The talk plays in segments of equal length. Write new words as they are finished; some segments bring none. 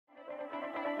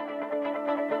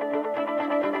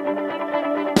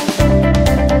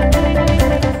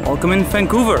Welcome in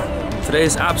Vancouver. Today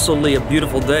is absolutely a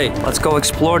beautiful day. Let's go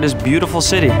explore this beautiful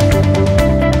city.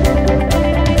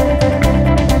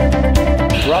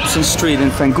 Robson Street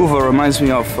in Vancouver reminds me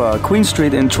of Queen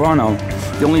Street in Toronto.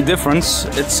 The only difference,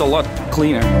 it's a lot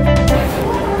cleaner.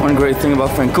 One great thing about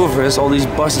Vancouver is all these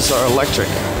buses are electric.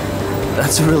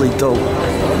 That's really dope.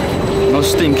 No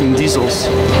stinking diesels.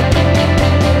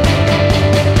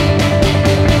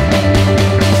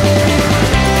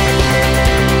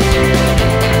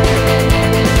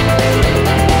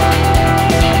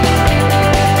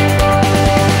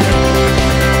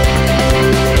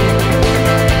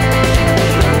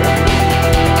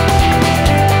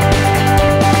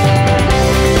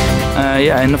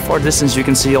 Yeah, in the far distance you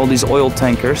can see all these oil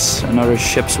tankers and other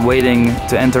ships waiting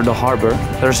to enter the harbor.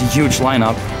 There's a huge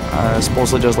lineup,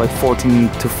 supposedly there's like 14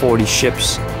 to 40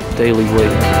 ships daily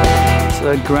waiting.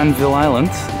 So Granville Island,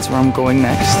 that's where I'm going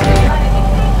next.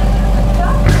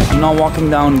 I'm now walking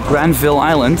down Granville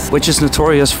Island, which is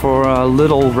notorious for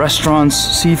little restaurants,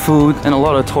 seafood and a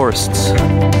lot of tourists. The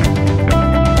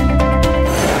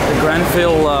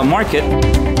Granville market,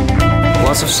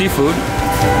 lots of seafood.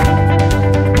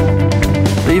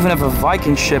 They even have a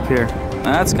Viking ship here.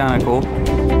 That's kind of cool.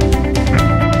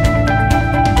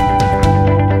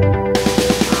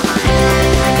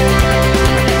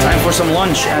 Time for some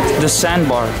lunch at the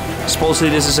Sandbar. Supposedly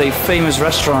this is a famous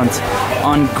restaurant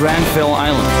on Granville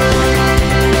Island.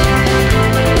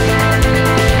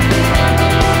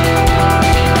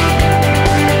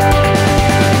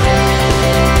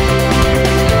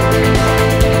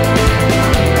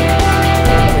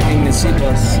 Taking the sea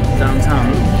bus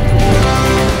downtown.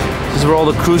 This is where all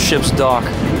the cruise ships dock.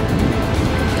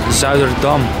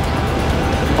 Zuiderdam.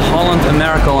 Holland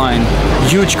America Line.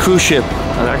 Huge cruise ship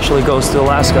that actually goes to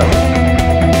Alaska.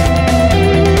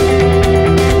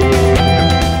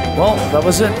 Well, that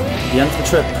was it. The end of the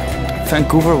trip.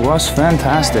 Vancouver was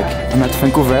fantastic. I'm at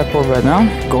Vancouver Airport right now,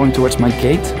 going towards my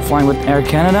gate, flying with Air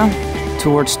Canada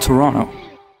towards Toronto.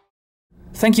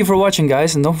 Thank you for watching,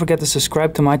 guys, and don't forget to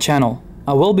subscribe to my channel.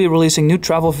 I will be releasing new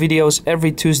travel videos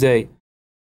every Tuesday.